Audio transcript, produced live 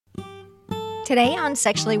Today on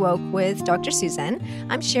Sexually Woke with Dr. Susan,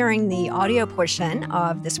 I'm sharing the audio portion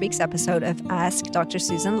of this week's episode of Ask Dr.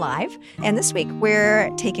 Susan Live. And this week we're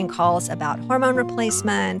taking calls about hormone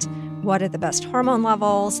replacement, what are the best hormone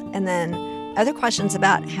levels, and then other questions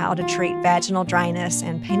about how to treat vaginal dryness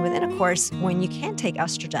and pain with intercourse when you can't take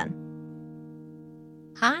estrogen.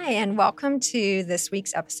 Hi, and welcome to this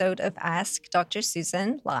week's episode of Ask Dr.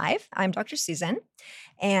 Susan Live. I'm Dr. Susan,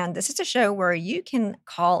 and this is a show where you can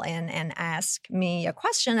call in and ask me a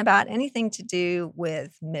question about anything to do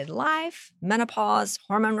with midlife, menopause,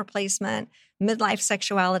 hormone replacement, midlife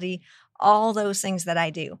sexuality, all those things that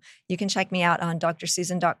I do. You can check me out on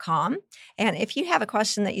drsusan.com. And if you have a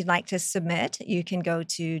question that you'd like to submit, you can go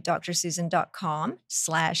to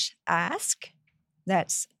drsusan.com/ask.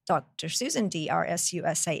 That's Dr. Susan,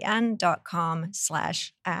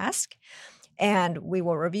 drsusan.com/ask. And we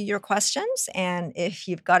will review your questions. And if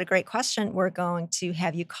you've got a great question, we're going to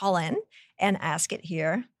have you call in and ask it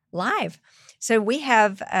here live. So we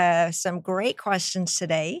have some great questions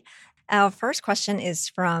today. Our first question is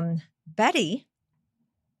from Betty.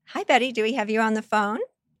 Hi, Betty. Do we have you on the phone?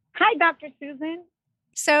 Hi, Dr. Susan.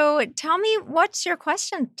 So tell me, what's your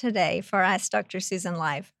question today for Ask Dr. Susan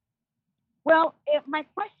Live? Well, my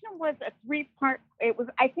question was a three-part.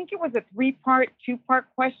 I think it was a two-part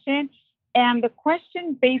question. And the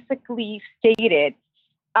question basically stated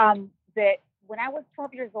that when I was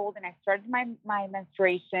 12 years old and I started my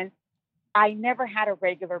menstruation, I never had a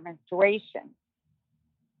regular menstruation.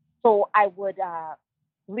 So I would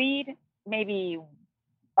bleed, maybe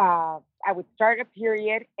I would start a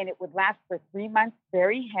period and it would last for 3 months,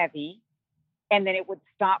 very heavy. And then it would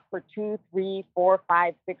stop for 2, 3, 4,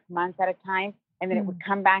 5, 6 months at a time. And then it would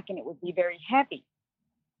come back and it would be very heavy.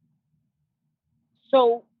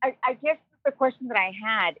 So I guess the question that I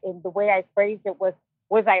had and the way I phrased it was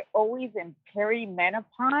I always in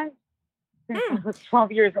perimenopause since I was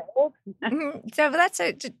 12 years old? So that's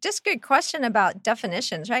a just good question about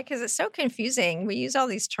definitions, right? Because it's so confusing. We use all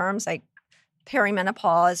these terms like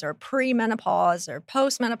perimenopause or premenopause or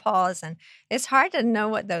postmenopause, and it's hard to know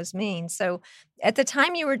what those mean. So at the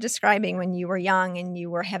time you were describing when you were young and you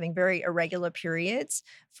were having very irregular periods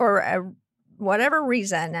for whatever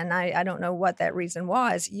reason, and I don't know what that reason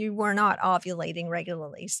was, you were not ovulating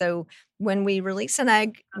regularly. So when we release an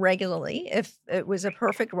egg regularly, if it was a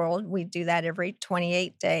perfect world, we'd do that every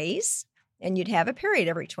 28 days. And you'd have a period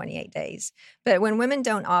every 28 days. But when women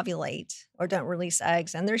don't ovulate or don't release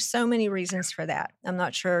eggs, and there's so many reasons for that. I'm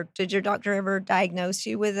not sure, did your doctor ever diagnose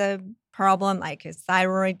you with a problem like a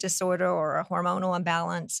thyroid disorder or a hormonal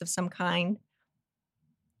imbalance of some kind?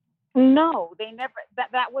 No, they never.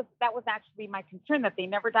 That was actually my concern, that they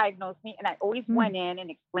never diagnosed me. And I always went in and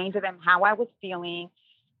explained to them how I was feeling.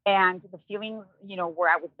 And the feelings, where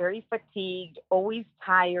I was very fatigued, always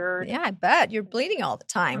tired. Yeah, I bet. You're bleeding all the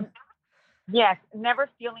time. Yes, never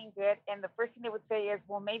feeling good. And the first thing they would say is,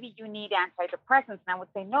 well, maybe you need antidepressants. And I would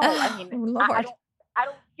say, no, I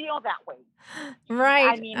don't feel that way.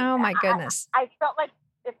 Right. Oh my goodness. I felt like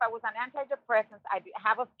if I was on antidepressants, I'd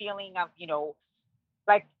have a feeling of,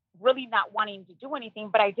 like really not wanting to do anything,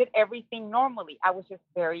 but I did everything normally. I was just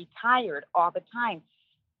very tired all the time.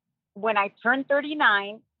 When I turned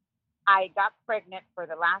 39, I got pregnant for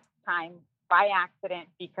the last time by accident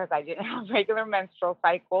because I didn't have regular menstrual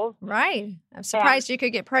cycles. Right. I'm surprised you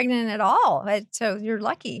could get pregnant at all. So you're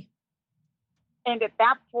lucky. And at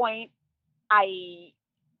that point, I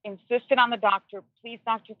insisted on the doctor, please,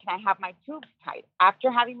 doctor, can I have my tubes tied?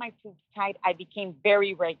 After having my tubes tied, I became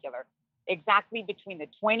very regular. Exactly between the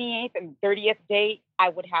 28th and 30th day, I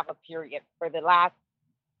would have a period for the last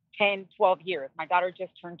 10, 12 years. My daughter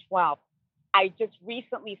just turned 12. I just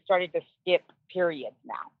recently started to skip periods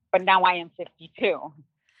now. But now I am 52.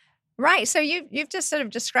 Right. So you've just sort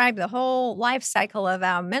of described the whole life cycle of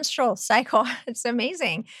our menstrual cycle. It's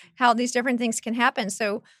amazing how these different things can happen.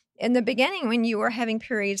 So in the beginning, when you were having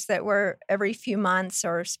periods that were every few months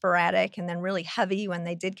or sporadic and then really heavy when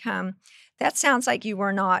they did come, that sounds like you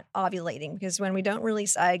were not ovulating, because when we don't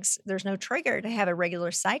release eggs, there's no trigger to have a regular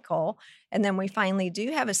cycle. And then we finally do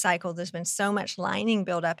have a cycle. There's been so much lining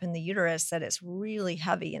built up in the uterus that it's really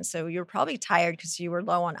heavy. And so you're probably tired because you were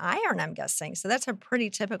low on iron, I'm guessing. So that's a pretty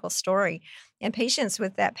typical story. And patients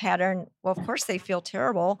with that pattern, well, of course, they feel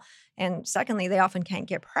terrible. And secondly, they often can't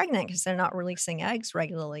get pregnant because they're not releasing eggs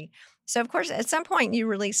regularly. So, of course, at some point you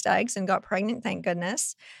released eggs and got pregnant, thank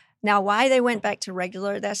goodness. Now, why they went back to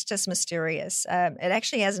regular, that's just mysterious. It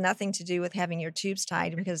actually has nothing to do with having your tubes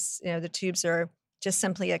tied, because the tubes are just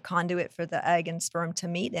simply a conduit for the egg and sperm to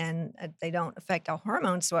meet in. They don't affect our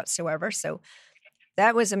hormones whatsoever. So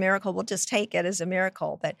that was a miracle. We'll just take it as a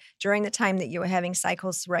miracle. But during the time that you were having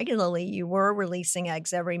cycles regularly, you were releasing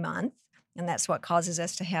eggs every month. And that's what causes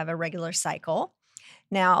us to have a regular cycle.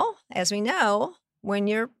 Now, as we know, when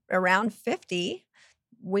you're around 50,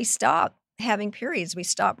 we stop having periods, we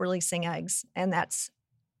stop releasing eggs. And that's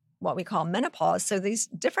what we call menopause. So these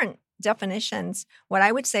different definitions, what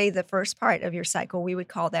I would say the first part of your cycle, we would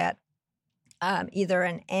call that either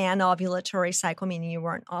an anovulatory cycle, meaning you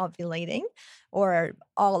weren't ovulating, or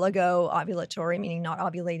oligo-ovulatory, meaning not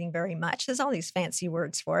ovulating very much. There's all these fancy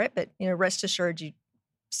words for it, but rest assured,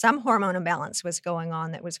 some hormone imbalance was going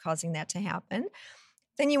on that was causing that to happen.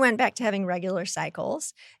 Then you went back to having regular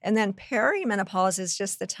cycles, and then perimenopause is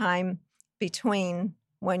just the time between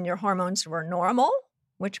when your hormones were normal,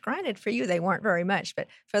 which granted for you they weren't very much, but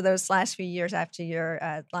for those last few years after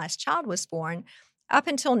your last child was born, up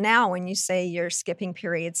until now when you say you're skipping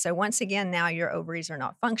periods. So once again, now your ovaries are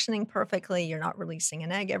not functioning perfectly. You're not releasing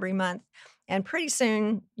an egg every month. And pretty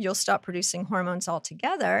soon you'll stop producing hormones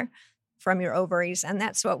altogether from your ovaries. And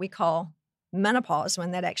that's what we call menopause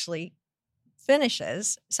when that actually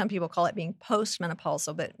finishes. Some people call it being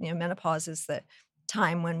postmenopausal, but menopause is the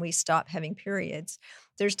time when we stop having periods.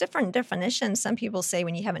 There's different definitions. Some people say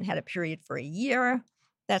when you haven't had a period for a year,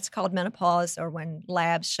 that's called menopause, or when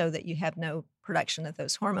labs show that you have no production of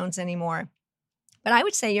those hormones anymore. But I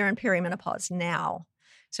would say you're in perimenopause now.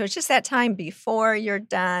 So it's just that time before you're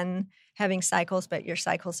done having cycles, but your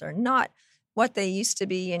cycles are not what they used to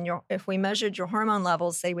be. And if we measured your hormone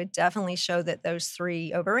levels, they would definitely show that those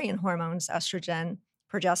three ovarian hormones, estrogen,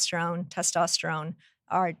 progesterone, testosterone,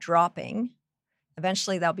 are dropping.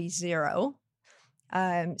 Eventually they'll be zero.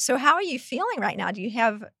 So how are you feeling right now? Do you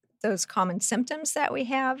have those common symptoms that we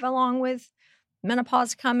have along with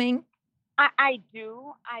menopause coming? I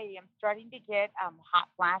do. I am starting to get hot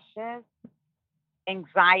flashes,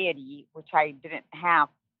 anxiety, which I didn't have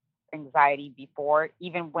anxiety before,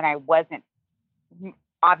 even when I wasn't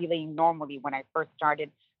ovulating normally when I first started.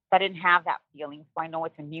 So I didn't have that feeling. So I know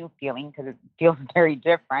it's a new feeling because it feels very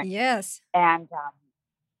different. Yes. And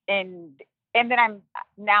then I'm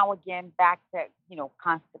now again back to,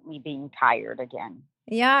 constantly being tired again.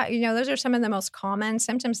 Yeah, those are some of the most common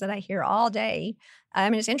symptoms that I hear all day. I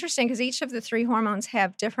mean, it's interesting because each of the three hormones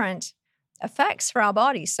have different effects for our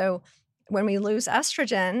body. So when we lose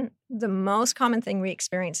estrogen, the most common thing we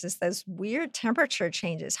experience is those weird temperature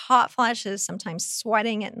changes, hot flashes, sometimes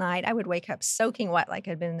sweating at night. I would wake up soaking wet like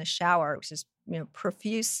I'd been in the shower, which is,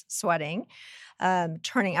 profuse sweating. I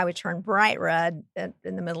would turn bright red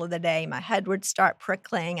in the middle of the day. My head would start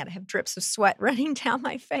prickling. I'd have drips of sweat running down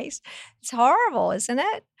my face. It's horrible, isn't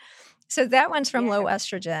it? So that one's from low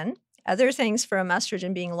estrogen. Other things from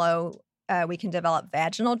estrogen being low, we can develop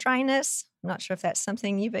vaginal dryness. I'm not sure if that's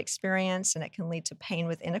something you've experienced, and it can lead to pain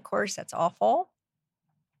with intercourse. That's awful.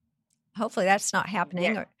 Hopefully that's not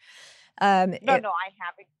happening. Yeah. No, I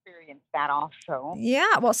have experienced that also.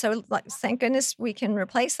 Yeah, well, so thank goodness we can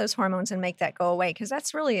replace those hormones and make that go away, because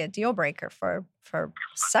that's really a deal breaker for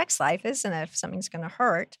sex life, isn't it, if something's going to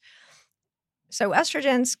hurt. So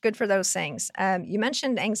estrogen's good for those things. You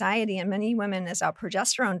mentioned anxiety, and many women, as our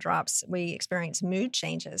progesterone drops, we experience mood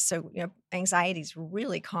changes. So, anxiety is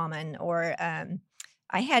really common. Or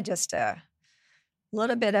I had just a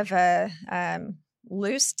little bit of a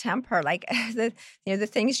loose temper, like the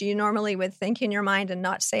things you normally would think in your mind and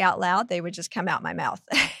not say out loud, they would just come out my mouth.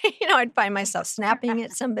 I'd find myself snapping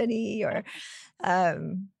at somebody, or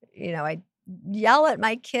I'd yell at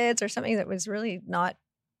my kids or something that was really not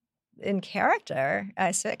in character.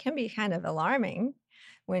 So it can be kind of alarming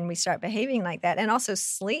when we start behaving like that. And also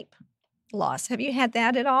sleep loss. Have you had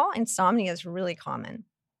that at all? Insomnia is really common.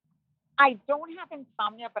 I don't have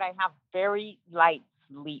insomnia, but I have very light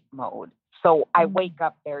sleep mode. So I wake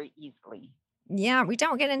up very easily. Yeah, we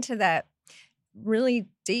don't get into that really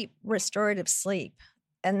deep restorative sleep.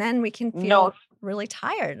 And then we can feel really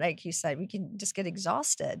tired. Like you said, we can just get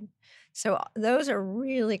exhausted. So those are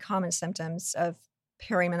really common symptoms of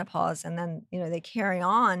perimenopause. And then, they carry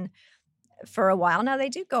on for a while. Now, they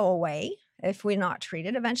do go away if we're not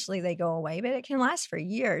treated. Eventually they go away, but it can last for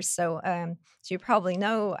years. So, so you probably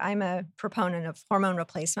know I'm a proponent of hormone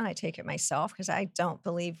replacement. I take it myself because I don't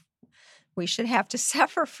believe we should have to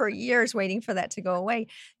suffer for years waiting for that to go away.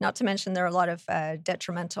 Not to mention there are a lot of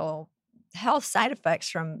detrimental health side effects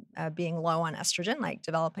from being low on estrogen, like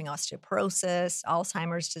developing osteoporosis,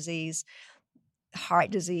 Alzheimer's disease, heart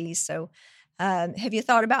disease. So have you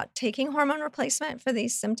thought about taking hormone replacement for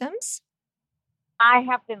these symptoms? I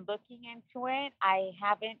have been looking into it. I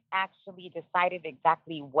haven't actually decided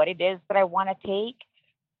exactly what it is that I want to take,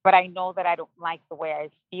 but I know that I don't like the way I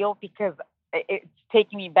feel because it's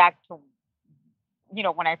taking me back to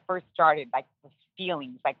when I first started, like the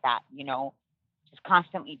feelings like that, just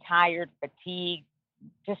constantly tired, fatigued,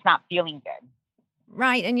 just not feeling good.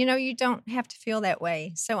 Right. And you don't have to feel that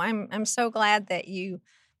way. So I'm so glad that you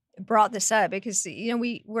brought this up because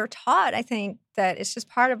we're taught, I think, that it's just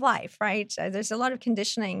part of life, right? There's a lot of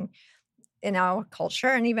conditioning in our culture,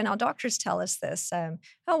 and even our doctors tell us this.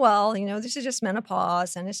 Oh well, this is just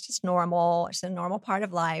menopause, and it's just normal. It's a normal part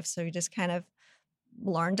of life, so you just kind of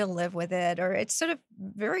learn to live with it. Or it's sort of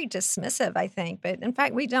very dismissive, I think. But in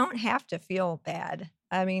fact, we don't have to feel bad.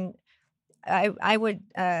 I mean, I would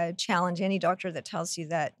challenge any doctor that tells you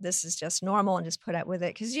that this is just normal and just put up with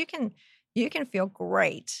it, because you can feel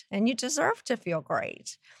great, and you deserve to feel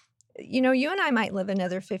great. You and I might live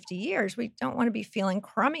another 50 years. We don't want to be feeling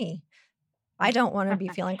crummy. I don't want to be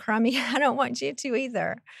feeling crummy. I don't want you to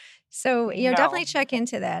either. So, No. definitely check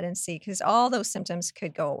into that and see, because all those symptoms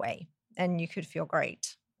could go away and you could feel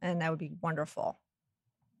great. And that would be wonderful.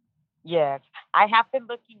 Yes, I have been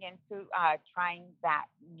looking into trying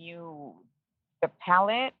the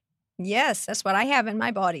pellet. Yes, that's what I have in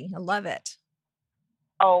my body. I love it.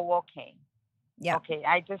 Oh, okay. Yeah. Okay.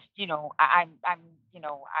 I just, I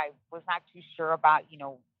was not too sure about,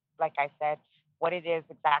 like I said, what it is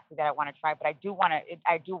exactly that I want to try, but I do want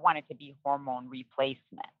it to be hormone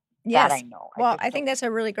replacement. That I Yes. know. I Well, just I think don't. that's a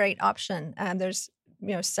really great option. There's,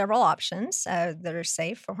 several options that are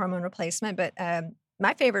safe for hormone replacement, but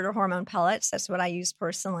my favorite are hormone pellets. That's what I use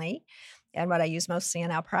personally and what I use mostly in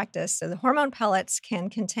our practice. So the hormone pellets can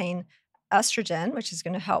contain estrogen, which is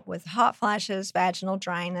going to help with hot flashes, vaginal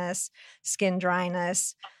dryness, skin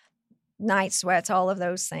dryness, night sweats, all of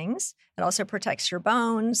those things. It also protects your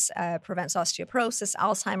bones, prevents osteoporosis,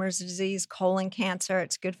 Alzheimer's disease, colon cancer.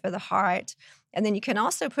 It's good for the heart. And then you can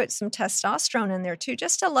also put some testosterone in there too,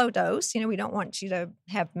 just a low dose. We don't want you to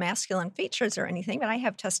have masculine features or anything, but I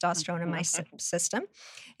have testosterone in my system.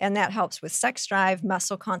 And that helps with sex drive,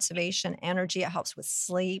 muscle conservation, energy. It helps with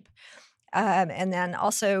sleep. And then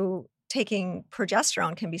also taking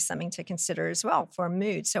progesterone can be something to consider as well for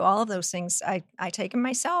mood. So all of those things, I take them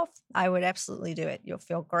myself. I would absolutely do it. You'll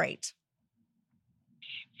feel great.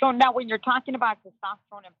 So now, when you're talking about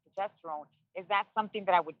testosterone and progesterone, is that something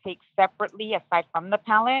that I would take separately aside from the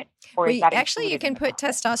pellet, or is that You included in can the put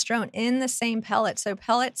pellet? testosterone in the same pellet. So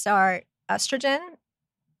pellets are estrogen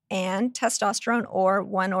and testosterone, or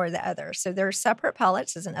one or the other. So they're separate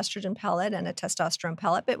pellets. There's an estrogen pellet and a testosterone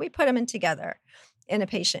pellet, but we put them in together in a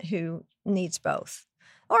patient who needs both.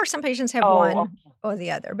 Or some patients have Oh, one okay. or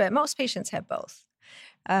the other, but most patients have both.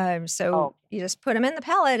 So Oh, you just put them in the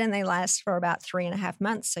pellet, and they last for about 3.5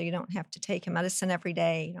 months. So you don't have to take a medicine every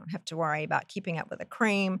day. You don't have to worry about keeping up with a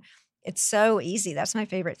cream. It's so easy. That's my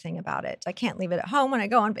favorite thing about it. I can't leave it at home when I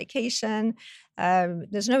go on vacation.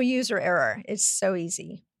 There's no user error. It's so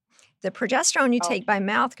easy. The progesterone you take by okay.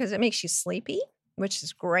 mouth because it makes you sleepy, which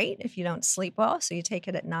is great if you don't sleep well. So you take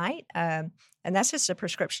it at night. And that's just a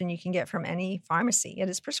prescription you can get from any pharmacy. It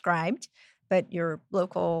is prescribed, but your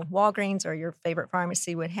local Walgreens or your favorite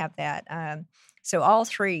pharmacy would have that. So all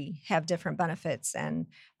three have different benefits. And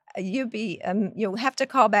you'll have to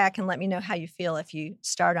call back and let me know how you feel if you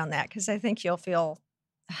start on that, because I think you'll feel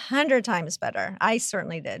 100 times better. I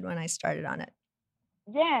certainly did when I started on it.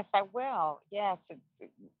 Yes, I will. Yes,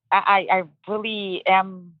 I really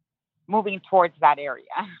am moving towards that area.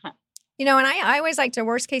 And I always like to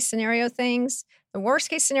worst case scenario things. The worst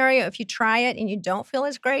case scenario, if you try it and you don't feel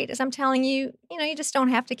as great as I'm telling you, you just don't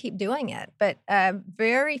have to keep doing it. But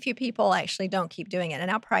very few people actually don't keep doing it. In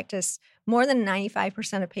our practice, more than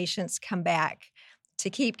 95% of patients come back to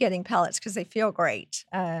keep getting pellets because they feel great.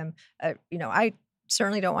 I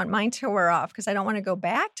certainly don't want mine to wear off because I don't want to go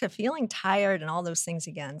back to feeling tired and all those things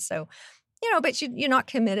again. So but you're not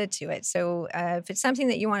committed to it. So if it's something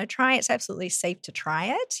that you want to try, it's absolutely safe to try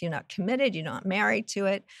it. You're not committed. You're not married to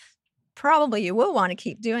it. Probably you will want to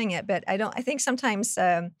keep doing it, but I think sometimes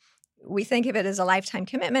we think of it as a lifetime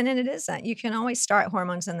commitment, and it isn't. You can always start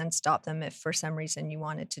hormones and then stop them if for some reason you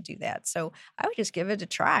wanted to do that. So I would just give it a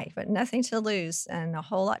try, but nothing to lose and a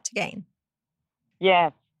whole lot to gain.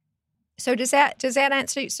 Yes. So does that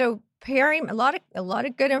answer? So Perry, a lot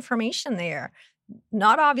of good information there.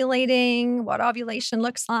 Not ovulating, what ovulation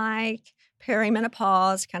looks like,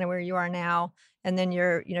 perimenopause, kind of where you are now, and then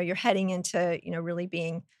you're heading into really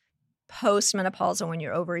being postmenopausal when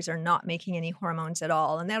your ovaries are not making any hormones at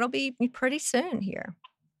all, and that'll be pretty soon here.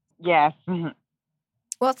 Yes. Mhm.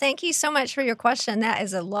 Well, thank you so much for your question. That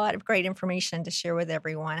is a lot of great information to share with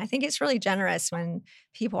everyone. I think it's really generous when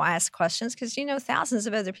people ask questions because, thousands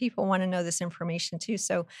of other people want to know this information too.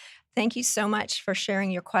 So thank you so much for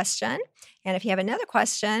sharing your question. And if you have another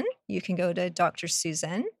question, you can go to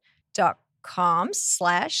drsusan.com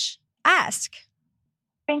www.drsusan.com/ask.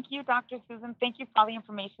 Thank you, Dr. Susan. Thank you for all the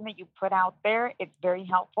information that you put out there. It's very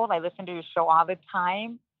helpful. I listen to your show all the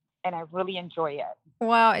time, and I really enjoy it.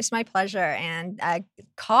 Well, it's my pleasure. And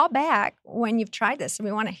call back when you've tried this. And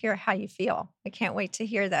we want to hear how you feel. I can't wait to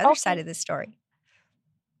hear the other side of this story.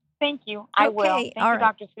 Thank you. I will. Thank you,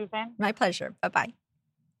 Dr. Susan. My pleasure. Bye-bye.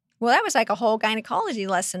 Well, that was like a whole gynecology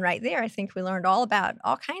lesson right there. I think we learned all about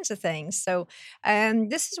all kinds of things. So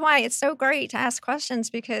this is why it's so great to ask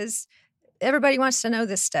questions, because everybody wants to know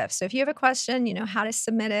this stuff. So if you have a question, you know how to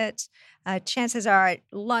submit it. Chances are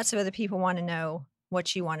lots of other people want to know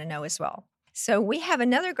what you want to know as well. So we have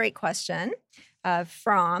another great question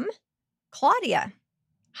from Claudia.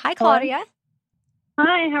 Hi, Claudia. Hello.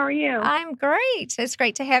 Hi, how are you? I'm great. It's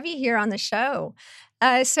great to have you here on the show.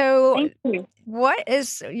 So Thank you. What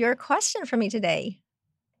is your question for me today?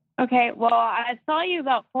 Okay, well, I saw you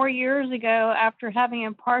about 4 years ago after having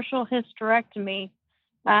a partial hysterectomy.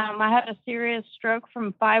 I had a serious stroke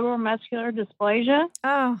from fibromuscular dysplasia.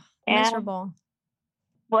 Oh, and miserable.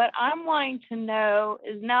 what I'm wanting to know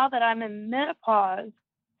is, now that I'm in menopause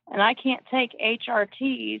and I can't take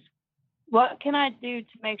HRTs, what can I do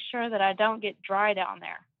to make sure that I don't get dry down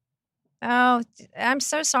there? Oh, I'm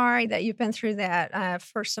so sorry that you've been through that.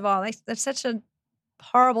 First of all, that's such a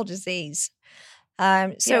horrible disease.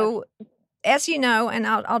 So, as you know, and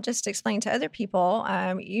I'll just explain to other people,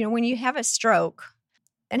 you know, when you have a stroke,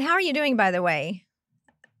 and how are you doing, by the way,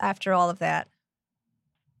 after all of that?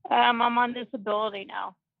 I'm on disability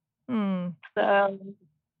now, so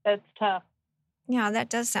it's tough. Yeah, that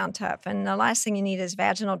does sound tough. And the last thing you need is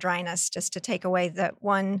vaginal dryness, just to take away that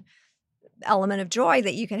one element of joy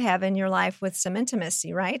that you could have in your life with some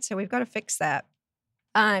intimacy, right? So we've got to fix that.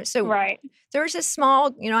 Right. There's a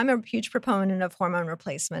small, you know, I'm a huge proponent of hormone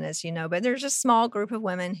replacement, as you know, but there's a small group of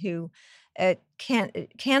women who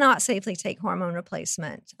cannot safely take hormone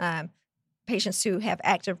replacement. Patients who have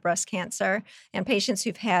active breast cancer and patients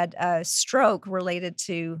who've had a stroke related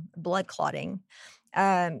to blood clotting.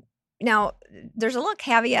 Now, there's a little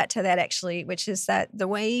caveat to that, actually, which is that the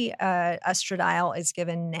way estradiol is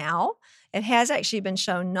given now, it has actually been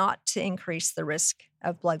shown not to increase the risk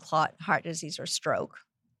of blood clot, heart disease, or stroke,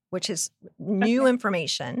 which is new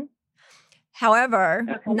information. However,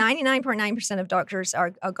 99.9% of doctors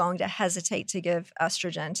are going to hesitate to give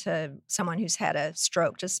estrogen to someone who's had a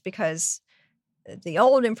stroke, just because the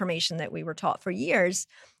old information that we were taught for years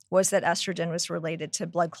was that estrogen was related to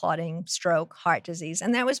blood clotting, stroke, heart disease.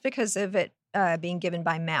 And that was because of it being given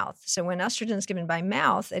by mouth. So when estrogen is given by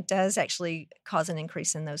mouth, it does actually cause an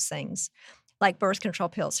increase in those things, like birth control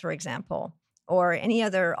pills, for example, or any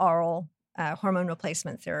other oral hormone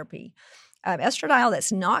replacement therapy. Estradiol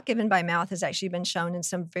that's not given by mouth has actually been shown in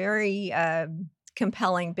some very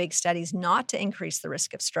compelling big studies not to increase the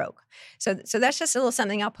risk of stroke. So that's just a little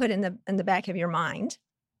something I'll put in the back of your mind,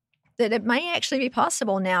 that it might actually be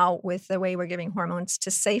possible now with the way we're giving hormones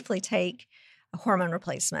to safely take a hormone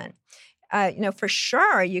replacement. You know, for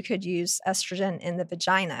sure you could use estrogen in the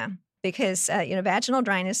vagina because, you know, vaginal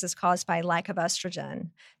dryness is caused by lack of estrogen.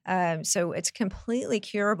 So it's completely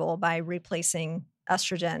curable by replacing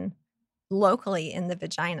estrogen locally in the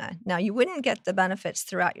vagina. Now, you wouldn't get the benefits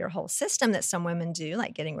throughout your whole system that some women do,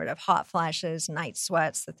 like getting rid of hot flashes, night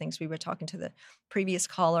sweats, the things we were talking to the previous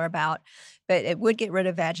caller about, but it would get rid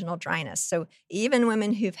of vaginal dryness. So even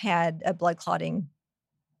women who've had a blood clotting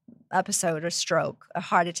episode or stroke, a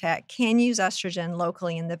heart attack, can use estrogen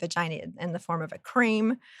locally in the vagina in the form of a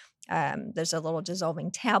cream. There's a little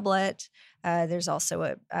dissolving tablet. There's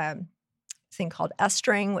also a thing called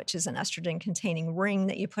Estring, which is an estrogen-containing ring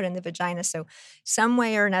that you put in the vagina. So some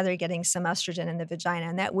way or another, getting some estrogen in the vagina,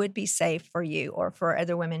 and that would be safe for you or for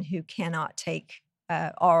other women who cannot take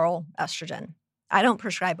oral estrogen. I don't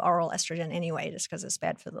prescribe oral estrogen anyway, just because it's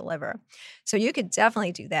bad for the liver. So you could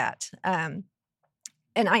definitely do that. And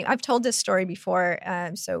I've told this story before,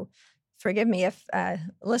 so forgive me if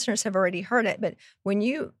listeners have already heard it, but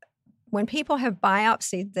when people have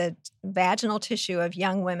biopsied the vaginal tissue of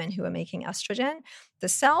young women who are making estrogen, the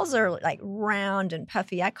cells are like round and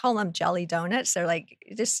puffy. I call them jelly donuts. They're like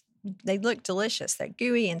they look delicious. They're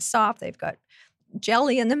gooey and soft. They've got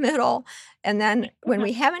jelly in the middle. And then when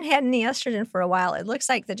we haven't had any estrogen for a while, it looks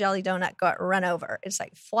like the jelly donut got run over. It's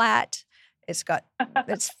like flat. It's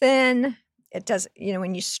thin. It does, you know,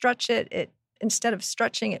 when you stretch it, instead of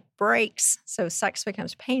stretching, it breaks. So sex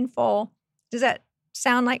becomes painful. Does that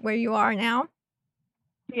sound like where you are now?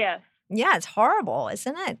 Yes. Yeah, it's horrible,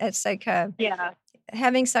 isn't it? It's like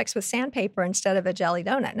having sex with sandpaper instead of a jelly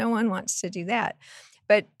donut. No one wants to do that.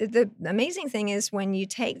 But the amazing thing is when you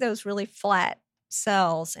take those really flat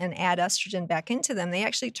cells and add estrogen back into them, they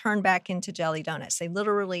actually turn back into jelly donuts. They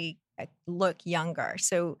literally look younger.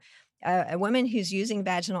 So a woman who's using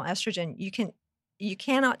vaginal estrogen, you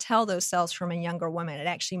cannot tell those cells from a younger woman. It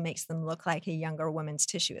actually makes them look like a younger woman's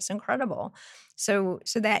tissue. It's incredible. So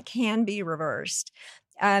that can be reversed.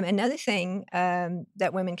 Another thing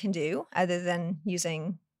that women can do, other than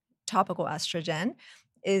using topical estrogen,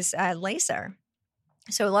 is laser.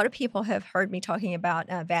 So a lot of people have heard me talking about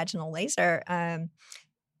vaginal laser.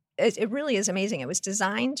 It really is amazing. It was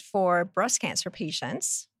designed for breast cancer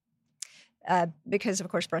patients because, of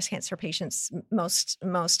course, breast cancer patients,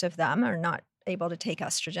 most of them are not able to take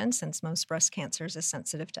estrogen, since most breast cancers is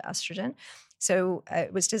sensitive to estrogen. So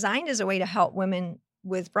it was designed as a way to help women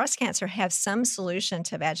with breast cancer have some solution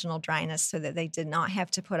to vaginal dryness, so that they did not have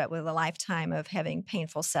to put up with a lifetime of having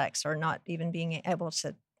painful sex or not even being able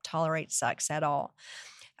to tolerate sex at all.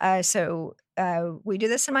 So we do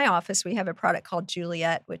this in my office. We have a product called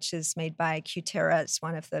Juliet, which is made by Cutera. It's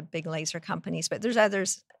one of the big laser companies, but there's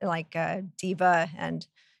others like Diva and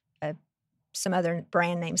some other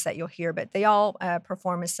brand names that you'll hear, but they all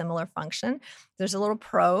perform a similar function. There's a little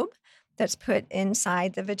probe that's put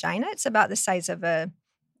inside the vagina. It's about the size of a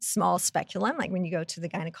small speculum, like when you go to the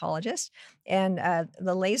gynecologist. And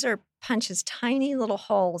the laser punches tiny little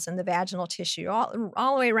holes in the vaginal tissue all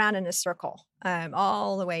the way around in a circle,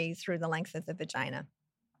 all the way through the length of the vagina.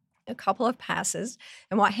 A couple of passes.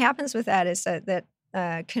 And what happens with that is that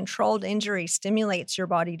controlled injury stimulates your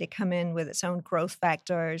body to come in with its own growth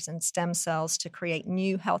factors and stem cells to create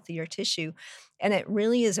new, healthier tissue. And it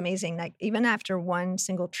really is amazing. Like, even after one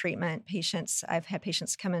single treatment, I've had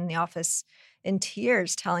patients come in the office in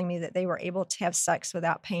tears telling me that they were able to have sex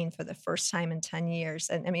without pain for the first time in 10 years.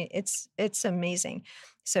 And I mean, it's amazing.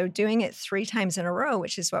 So doing it 3 times in a row,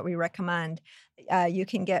 which is what we recommend, you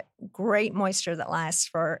can get great moisture that lasts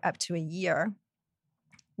for up to a year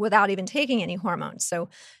without even taking any hormones. So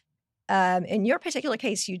in your particular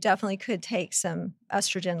case, you definitely could take some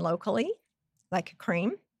estrogen locally, like a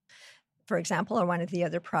cream, for example, or one of the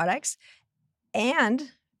other products.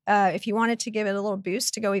 And if you wanted to give it a little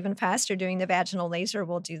boost to go even faster, doing the vaginal laser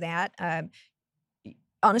will do that.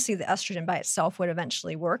 Honestly, the estrogen by itself would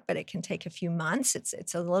eventually work, but it can take a few months.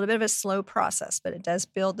 It's a little bit of a slow process, but it does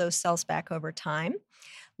build those cells back over time.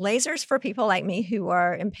 Lasers for people like me who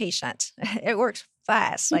are impatient. It works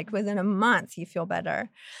fast. Like within a month, you feel better.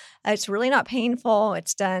 It's really not painful.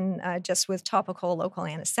 It's done just with topical local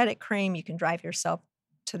anesthetic cream. You can drive yourself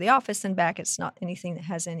to the office and back. It's not anything that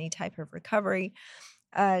has any type of recovery.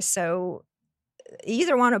 So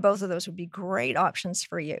either one or both of those would be great options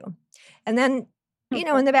for you. And then,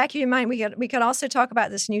 in the back of your mind, we could also talk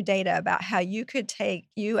about this new data about how you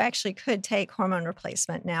actually could take hormone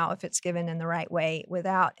replacement now if it's given in the right way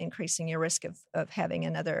without increasing your risk of having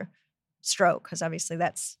another stroke, because obviously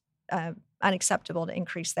that's unacceptable to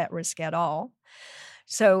increase that risk at all.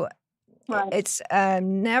 So right. It's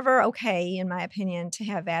never okay, in my opinion, to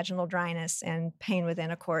have vaginal dryness and pain with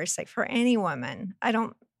intercourse. Like for any woman, I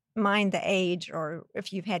don't mind the age or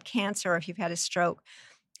if you've had cancer or if you've had a stroke.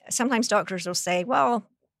 Sometimes doctors will say, well,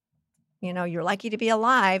 you're lucky to be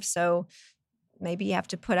alive, so maybe you have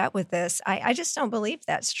to put up with this. I just don't believe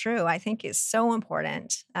that's true. I think it's so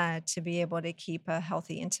important to be able to keep a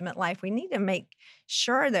healthy, intimate life. We need to make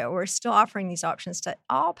sure that we're still offering these options to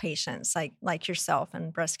all patients, like yourself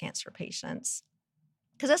and breast cancer patients,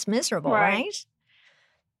 because that's miserable, right?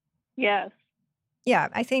 Yes. Yeah,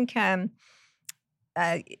 I think,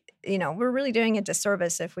 we're really doing a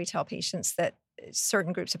disservice if we tell patients that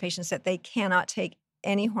certain groups of patients that they cannot take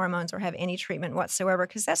any hormones or have any treatment whatsoever,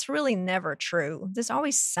 because that's really never true. There's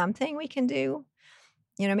always something we can do.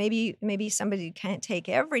 Maybe somebody can't take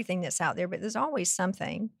everything that's out there, but there's always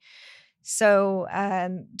something. So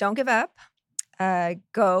don't give up.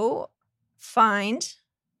 Go find,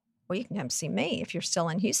 you can come see me if you're still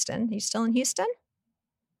in Houston. Are you still in Houston?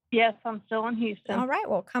 Yes, I'm still in Houston. All right.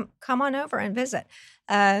 Well, come on over and visit.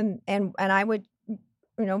 And I would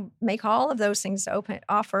make all of those things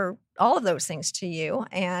offer all of those things to you,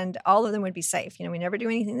 and all of them would be safe. We never do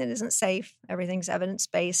anything that isn't safe. Everything's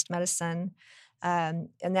evidence-based medicine, and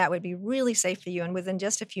that would be really safe for you. And within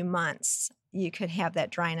just a few months, you could have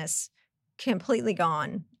that dryness completely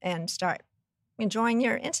gone and start enjoying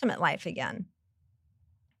your intimate life again.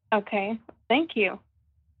 Okay. Thank you.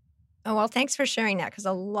 Oh, well, thanks for sharing that, because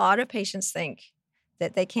a lot of patients think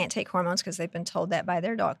that they can't take hormones because they've been told that by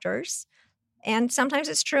their doctors. And sometimes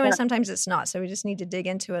it's true and sometimes it's not. So we just need to dig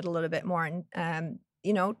into it a little bit more. And,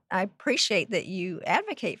 I appreciate that you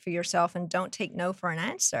advocate for yourself and don't take no for an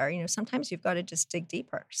answer. Sometimes you've got to just dig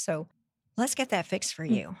deeper. So let's get that fixed for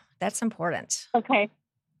you. That's important. Okay.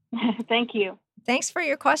 Thank you. Thanks for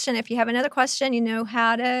your question. If you have another question, you know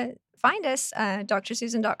how to find us,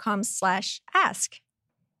 drsusan.com/ask.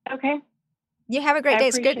 Okay. You have a great I day.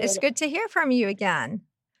 It's good. appreciate It's it. good to hear from you again.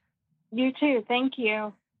 You too. Thank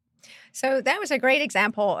you. So that was a great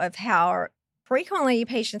example of how frequently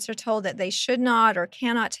patients are told that they should not or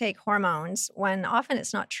cannot take hormones when often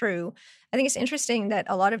it's not true. I think it's interesting that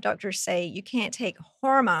a lot of doctors say you can't take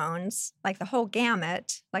hormones, like the whole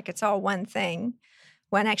gamut, like it's all one thing,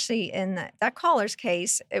 when actually in that caller's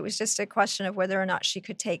case, it was just a question of whether or not she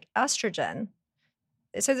could take estrogen.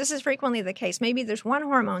 So this is frequently the case. Maybe there's one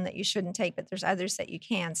hormone that you shouldn't take, but there's others that you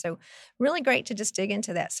can. So really great to just dig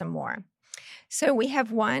into that some more. So we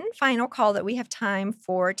have one final call that we have time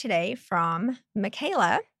for today from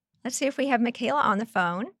Michaela. Let's see if we have Michaela on the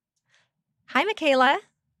phone. Hi, Michaela.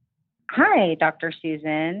 Hi, Dr.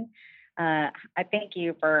 Susan. I thank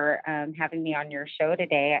you for having me on your show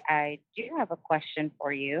today. I do have a question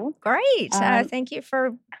for you. Great. Um, Thank you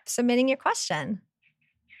for submitting your question.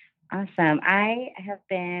 Awesome. I have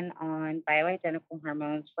been on bioidentical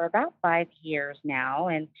hormones for about 5 years now,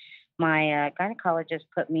 and my gynecologist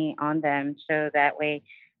put me on them so that way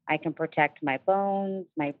I can protect my bones,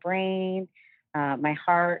 my brain, my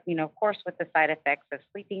heart, of course, with the side effects of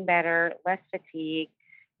sleeping better, less fatigue,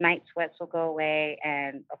 night sweats will go away,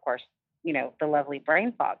 and of course, the lovely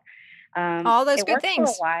brain fog. All those It good worked for a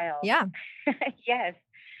things. while. Yeah. Yes.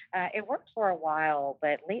 It worked for a while,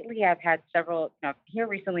 but lately I've had several, here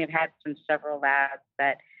recently I've had several labs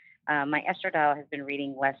that my estradiol has been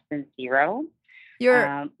reading less than zero.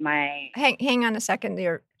 Your My, hang on a second.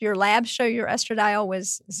 Your labs show your estradiol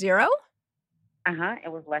was 0?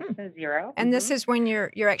 it was less than zero. And this is when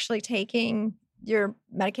you're actually taking your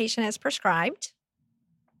medication as prescribed.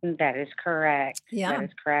 That is correct. Yeah. That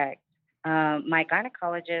is correct. My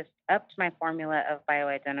gynecologist upped my formula of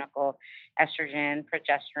bioidentical estrogen,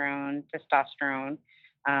 progesterone, testosterone,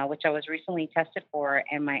 which I was recently tested for,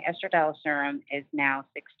 and my estradiol serum is now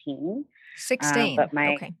 16. 16. But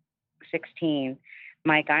my Okay. 16.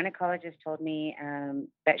 My gynecologist told me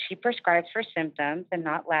that she prescribes for symptoms and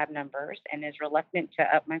not lab numbers, and is reluctant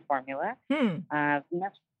to up my formula.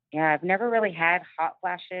 I've never really had hot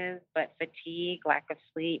flashes, but fatigue, lack of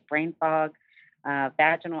sleep, brain fog,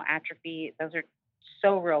 vaginal atrophy, those are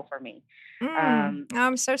so real for me.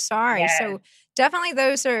 I'm so sorry. Yes. So definitely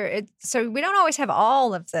those are, so we don't always have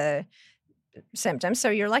all of the symptoms. So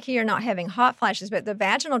you're lucky you're not having hot flashes, but the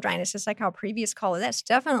vaginal dryness, just like our previous caller, that's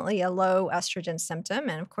definitely a low estrogen symptom.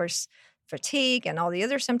 And of course, fatigue and all the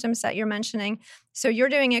other symptoms that you're mentioning. So you're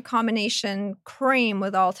doing a combination cream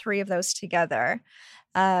with all three of those together.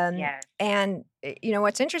 Yes. And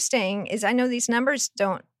what's interesting is I know these numbers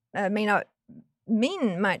don't may not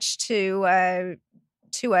mean much to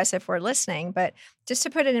us if we're listening, but just to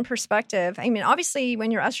put it in perspective, I mean, obviously,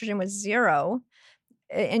 when your estrogen was 0,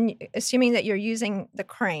 and assuming that you're using the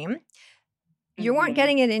cream, you weren't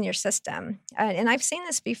getting it in your system. And I've seen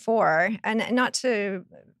this before, and not to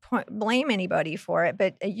blame anybody for it,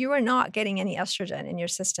 but you are not getting any estrogen in your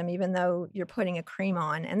system, even though you're putting a cream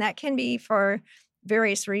on. And that can be for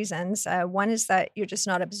various reasons. One is that you're just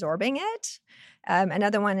not absorbing it.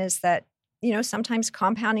 Another one is that, sometimes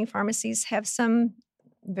compounding pharmacies have some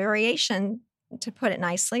variation, to put it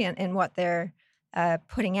nicely, in what they're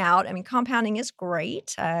putting out. I mean, compounding is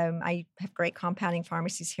great. I have great compounding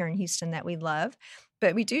pharmacies here in Houston that we love,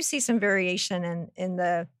 but we do see some variation in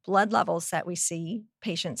the blood levels that we see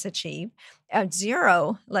patients achieve. At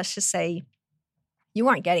 0, let's just say you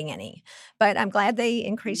weren't getting any, but I'm glad they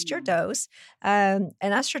increased your dose. An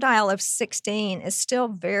estradiol of 16 is still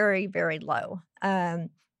very, very low.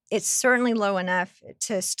 It's certainly low enough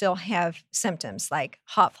to still have symptoms like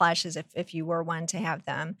hot flashes if you were one to have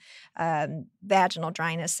them, vaginal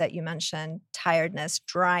dryness that you mentioned, tiredness,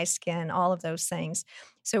 dry skin, all of those things.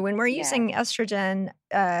 So when we're using estrogen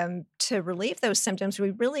to relieve those symptoms,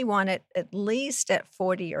 we really want it at least at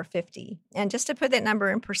 40 or 50. And just to put that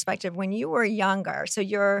number in perspective, when you were younger, so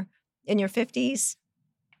you're in your 50s?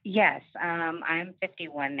 Yes, I'm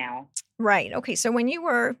 51 now. Right. Okay. So when you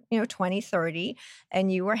were, 20, 30,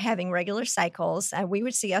 and you were having regular cycles, we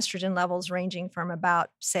would see estrogen levels ranging from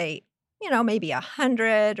about, say, maybe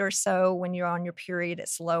 100 or so. When you're on your period,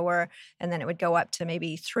 it's lower. And then it would go up to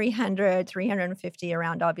maybe 300, 350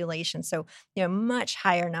 around ovulation. So, much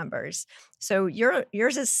higher numbers. So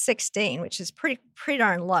yours is 16, which is pretty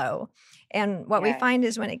darn low. And what we find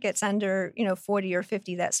is when it gets under, 40 or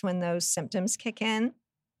 50, that's when those symptoms kick in.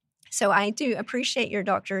 So I do appreciate your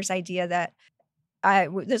doctor's idea that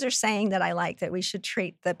those are saying that I like, that we should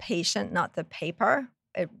treat the patient, not the paper,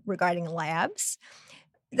 regarding labs.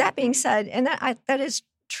 That being said, and that is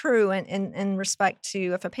true in respect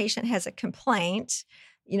to if a patient has a complaint,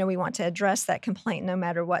 we want to address that complaint no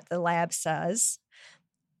matter what the lab says.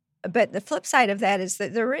 But the flip side of that is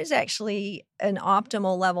that there is actually an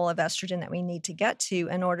optimal level of estrogen that we need to get to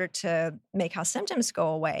in order to make our symptoms go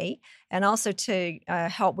away, and also to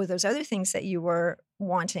help with those other things that you were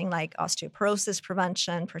wanting, like osteoporosis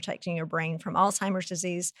prevention, protecting your brain from Alzheimer's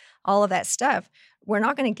disease, all of that stuff. We're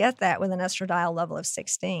not going to get that with an estradiol level of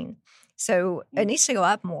 16. So it needs to go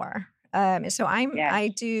up more. So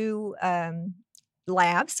I do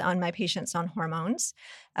labs on my patients on hormones.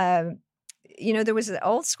 There was an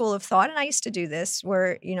old school of thought, and I used to do this,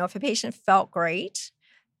 where, if a patient felt great,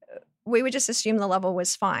 we would just assume the level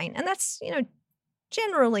was fine. And that's,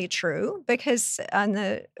 generally true, because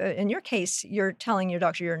in your case, you're telling your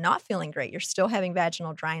doctor you're not feeling great. You're still having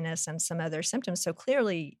vaginal dryness and some other symptoms. So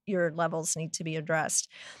clearly your levels need to be addressed.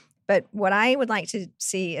 But what I would like to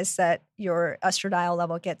see is that your estradiol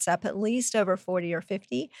level gets up at least over 40 or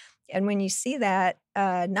 50. And when you see that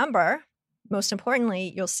number, most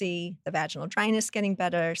importantly, you'll see the vaginal dryness getting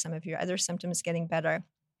better, some of your other symptoms getting better.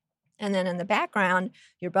 And then in the background,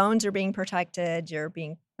 your bones are being protected. You're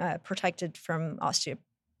being protected from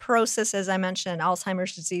osteoporosis, as I mentioned,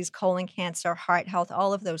 Alzheimer's disease, colon cancer, heart health,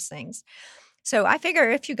 all of those things. So I figure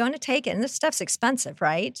if you're going to take it, and this stuff's expensive,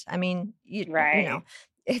 right? I mean,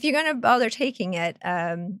 if you're going to bother taking it,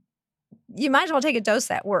 you might as well take a dose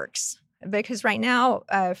that works. Because right now,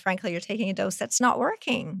 frankly, you're taking a dose that's not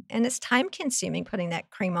working, and it's time consuming putting that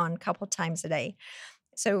cream on a couple times a day.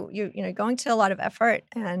 So you're going to a lot of effort,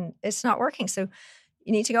 and it's not working. So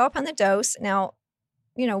you need to go up on the dose. Now,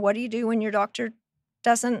 what do you do when your doctor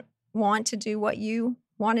doesn't want to do what you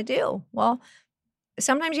want to do? Well,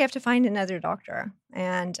 sometimes you have to find another doctor,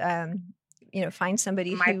 and find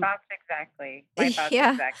somebody My who. thoughts exactly.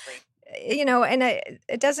 Exactly. And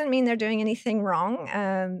it doesn't mean they're doing anything wrong.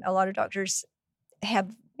 A lot of doctors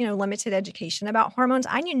have, limited education about hormones.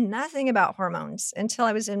 I knew nothing about hormones until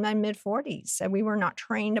I was in my mid-40s. And we were not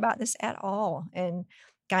trained about this at all in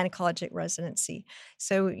gynecologic residency.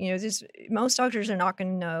 So, most doctors are not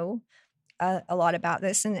going to know a lot about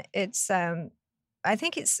this. And it's, I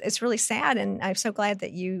think it's really sad. And I'm so glad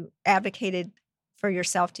that you advocated for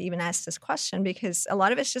yourself to even ask this question, because a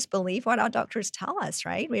lot of us just believe what our doctors tell us,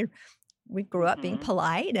 right? We grew up being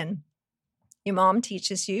polite, and your mom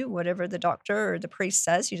teaches you whatever the doctor or the priest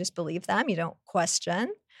says, you just believe them. You don't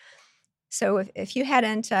question. So if you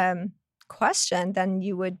hadn't questioned, then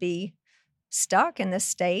you would be stuck in this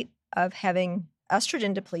state of having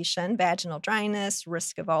estrogen depletion, vaginal dryness,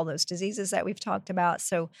 risk of all those diseases that we've talked about.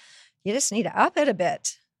 So you just need to up it a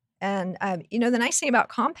bit. And, the nice thing about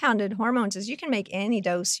compounded hormones is you can make any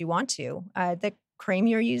dose you want to. The cream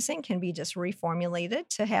you're using can be just reformulated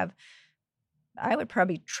to have, I would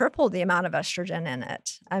probably triple the amount of estrogen in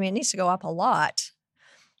it. I mean, it needs to go up a lot.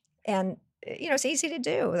 And, it's easy to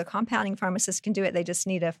do. The compounding pharmacist can do it. They just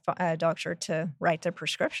need a doctor to write the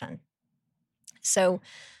prescription. So.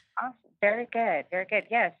 Awesome. Very good. Very good.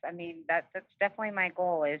 Yes. I mean, that's definitely my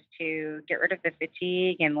goal, is to get rid of the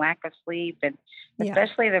fatigue and lack of sleep, and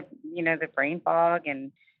especially the brain fog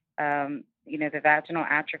and, the vaginal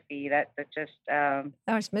atrophy. That just,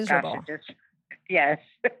 it's miserable. Gosh, yes.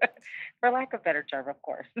 For lack of better term, of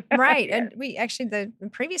course. Right. Yes. And the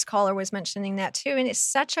previous caller was mentioning that too. And it's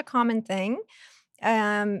such a common thing.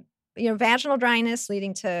 Vaginal dryness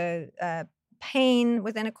leading to pain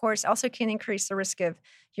within a course also can increase the risk of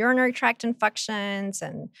urinary tract infections,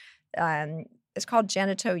 and it's called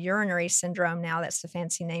genitourinary syndrome now. That's the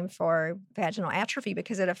fancy name for vaginal atrophy,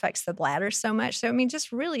 because it affects the bladder so much. So,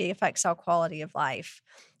 just really affects our quality of life.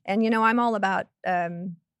 And, I'm all about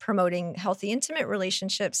promoting healthy, intimate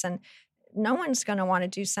relationships, and no one's going to want to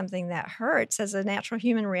do something that hurts as a natural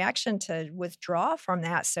human reaction to withdraw from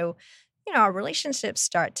that. So, our relationships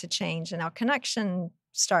start to change, and our connection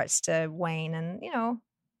starts to wane, and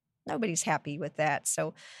nobody's happy with that.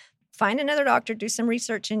 So find another doctor, do some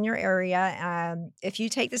research in your area. If you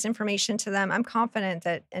take this information to them, I'm confident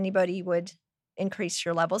that anybody would increase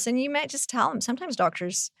your levels. And you might just tell them. Sometimes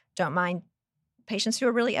doctors don't mind patients who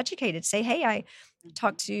are really educated. Say, hey, I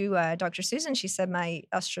talked to Dr. Susan. She said my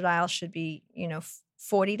estradiol should be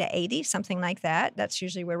 40 to 80, something like that. That's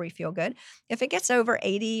usually where we feel good. If it gets over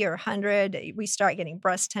 80 or 100, we start getting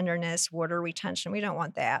breast tenderness, water retention. We don't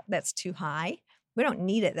want that. That's too high. We don't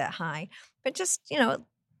need it that high. But just,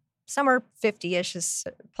 somewhere 50-ish is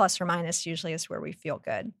plus or minus usually is where we feel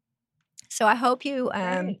good. So I hope you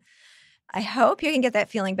can get that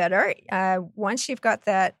feeling better. Once you've got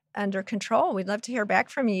that under control, we'd love to hear back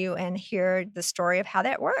from you and hear the story of how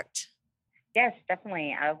that worked. Yes,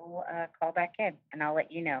 definitely. I will call back in, and I'll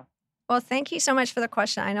let you know. Well, thank you so much for the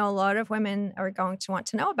question. I know a lot of women are going to want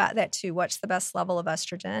to know about that too. What's the best level of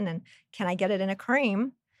estrogen, and can I get it in a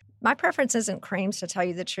cream? My preference isn't creams, to tell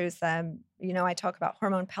you the truth. I talk about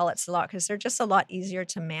hormone pellets a lot because they're just a lot easier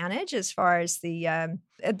to manage as far as the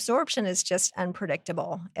absorption is just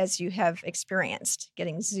unpredictable, as you have experienced.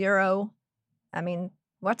 Getting zero, I mean,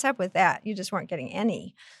 what's up with that? You just weren't getting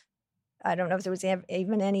any. I don't know if there was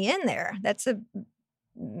even any in there. That's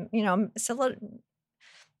it's a little.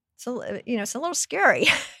 So, it's a little scary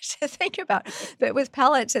to think about, but with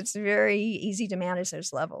pellets, it's very easy to manage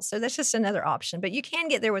those levels. So that's just another option, but you can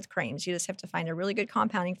get there with creams. You just have to find a really good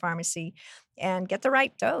compounding pharmacy and get the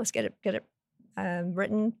right dose, get it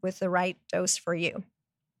written with the right dose for you.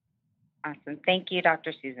 Awesome. Thank you,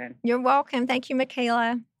 Dr. Susan. You're welcome. Thank you,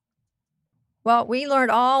 Michaela. Well, we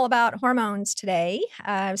learned all about hormones today.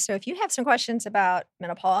 So if you have some questions about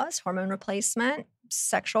menopause, hormone replacement,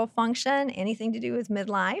 sexual function, anything to do with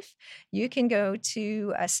midlife, you can go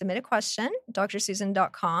to submit a question,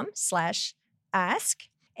 drsusan.com/ask,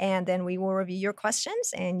 and then we will review your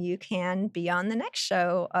questions and you can be on the next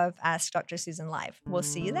show of Ask Dr. Susan Live. We'll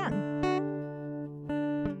see you then.